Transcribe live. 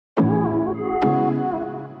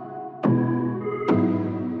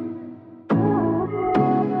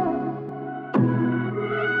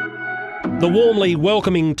The warmly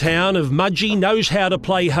welcoming town of Mudgee knows how to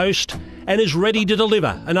play host and is ready to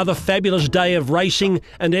deliver another fabulous day of racing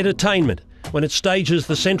and entertainment when it stages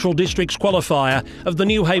the Central District's qualifier of the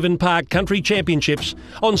Newhaven Park Country Championships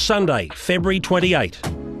on Sunday, February 28.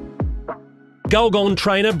 Gulgong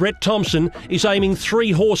trainer Brett Thompson is aiming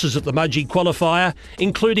 3 horses at the Mudgee qualifier,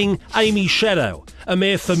 including Amy Shadow, a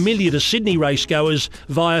mare familiar to Sydney racegoers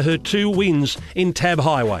via her 2 wins in Tab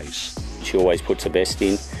Highways. She always puts her best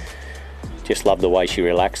in. Just love the way she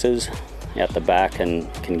relaxes out the back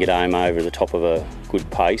and can get home over the top of a good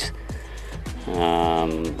pace.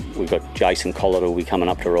 We've got Jason Collett will be coming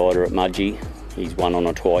up to ride her at Mudgee. He's won on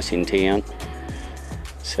her twice in town.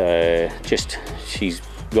 So she's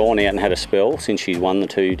gone out and had a spell since she's won the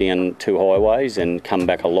 2 down 2 highways and come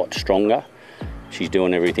back a lot stronger. She's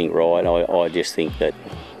doing everything right. I just think that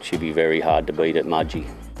she'd be very hard to beat at Mudgee.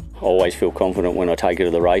 I always feel confident when I take her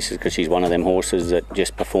to the races because she's one of them horses that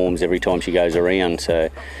just performs every time she goes around. So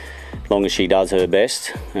as long as she does her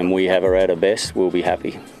best and we have her at her best, we'll be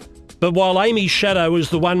happy. But while Amy Shadow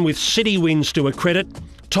is the one with city wins to her credit,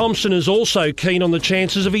 Thompson is also keen on the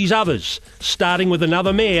chances of his others, starting with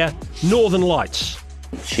another mare, Northern Lights.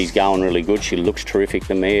 She's going really good. She looks terrific,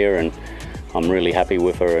 the mare, and I'm really happy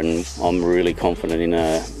with her, and I'm really confident in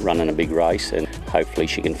her running a big race, and hopefully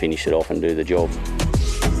she can finish it off and do the job.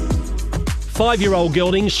 5-year-old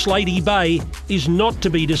gelding Slatey Bay is not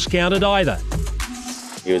to be discounted either.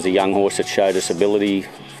 He was a young horse that showed us ability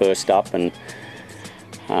first up, and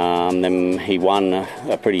then he won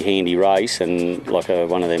a pretty handy race and like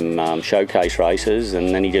one of them showcase races, and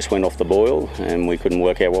then he just went off the boil and we couldn't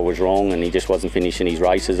work out what was wrong, and he just wasn't finishing his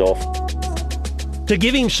races off. To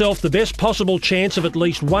give himself the best possible chance of at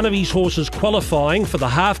least one of his horses qualifying for the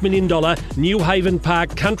 $500,000 Newhaven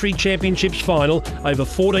Park Country Championships final over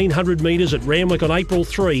 1,400 metres at Randwick on April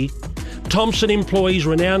 3, Thompson employs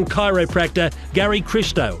renowned chiropractor Gary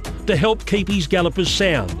Christo to help keep his gallopers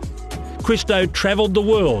sound. Christo travelled the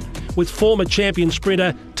world with former champion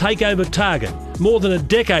sprinter Takeover Target more than a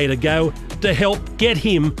decade ago to help get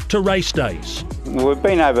him to race days. We've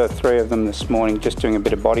been over 3 of them this morning just doing a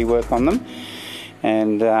bit of body work on them.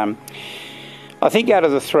 And I think out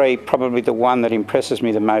of the 3, probably the one that impresses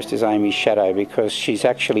me the most is Amy Shadow, because she's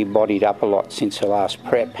actually bodied up a lot since her last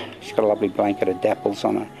prep. She's got a lovely blanket of dapples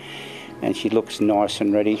on her and she looks nice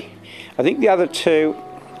and ready. I think the other 2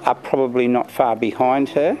 are probably not far behind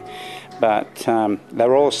her, but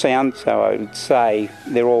they're all sound, so I would say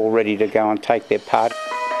they're all ready to go and take their part.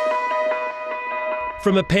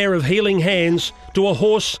 From a pair of healing hands to a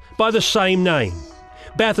horse by the same name,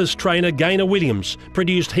 Bathurst trainer Gayna Williams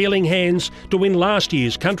produced healing hands to win last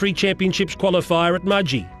year's Country Championships qualifier at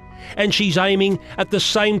Mudgee, and she's aiming at the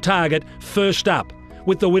same target first up,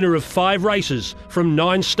 with the winner of 5 races from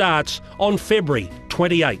 9 starts on February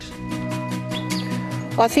 28.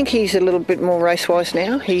 I think he's a little bit more race-wise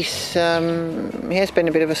now. He has been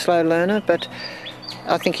a bit of a slow learner, but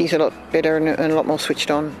I think he's a lot better and a lot more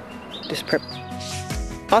switched on this prep.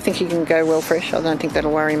 I think he can go well fresh. I don't think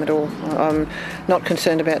that'll worry him at all. I'm not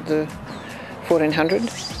concerned about the 1,400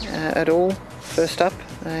 at all, first up,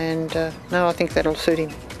 and no, I think that'll suit him.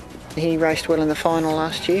 He raced well in the final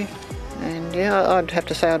last year, and yeah, I'd have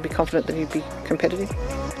to say I'd be confident that he'd be competitive.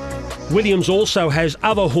 Williams also has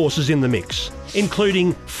other horses in the mix,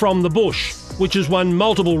 including From the Bush, which has won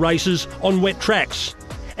multiple races on wet tracks,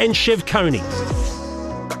 and Chev Coney.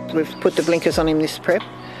 We've put the blinkers on him this prep,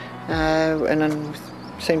 and I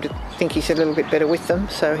seem to think he's a little bit better with them,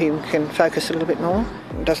 so he can focus a little bit more.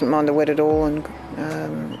 Doesn't mind the wet at all, and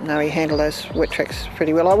no, he handled those wet tracks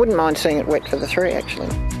pretty well. I wouldn't mind seeing it wet for the 3, actually.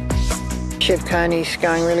 Chev Coney's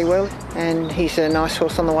going really well, and he's a nice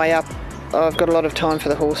horse on the way up. I've got a lot of time for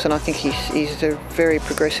the horse, and I think he's a very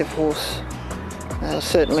progressive horse,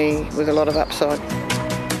 certainly with a lot of upside.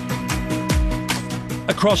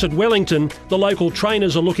 Across at Wellington, the local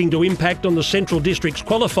trainers are looking to impact on the Central District's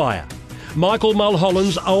qualifier. Michael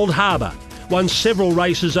Mulholland's Old Harbour won several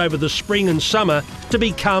races over the spring and summer to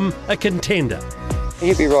become a contender.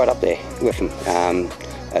 He'll be right up there with him.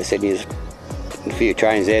 As I said, there's a few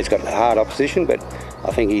trainers there. He's got hard opposition, but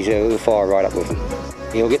I think he'll fire right up with him.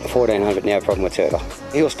 He'll get the 1,400 now, problem whatsoever.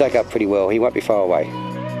 He'll stack up pretty well. He won't be far away.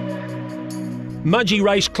 Mudgee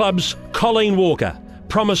Race Club's Colleen Walker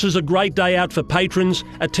promises a great day out for patrons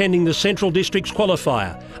attending the Central District's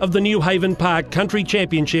qualifier of the Newhaven Park Country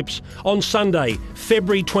Championships on Sunday,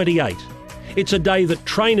 February 28. It's a day that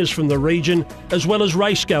trainers from the region, as well as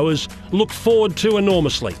racegoers, look forward to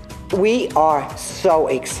enormously. We are so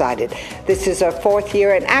excited. This is our 4th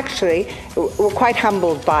year, and actually we're quite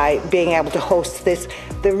humbled by being able to host this,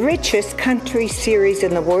 the richest country series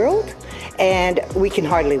in the world, and we can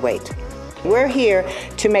hardly wait. We're here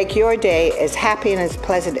to make your day as happy and as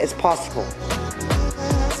pleasant as possible.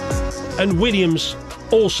 And Williams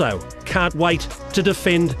also can't wait to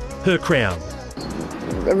defend her crown.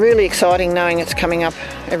 Really exciting knowing it's coming up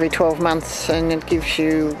every 12 months, and it gives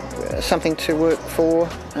you something to work for,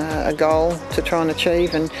 a goal to try and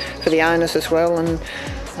achieve, and for the owners as well, and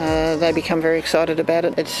they become very excited about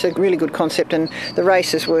it. It's a really good concept, and the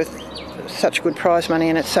race is worth such good prize money,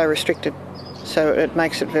 and it's so restricted, so it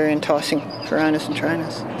makes it very enticing for owners and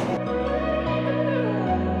trainers.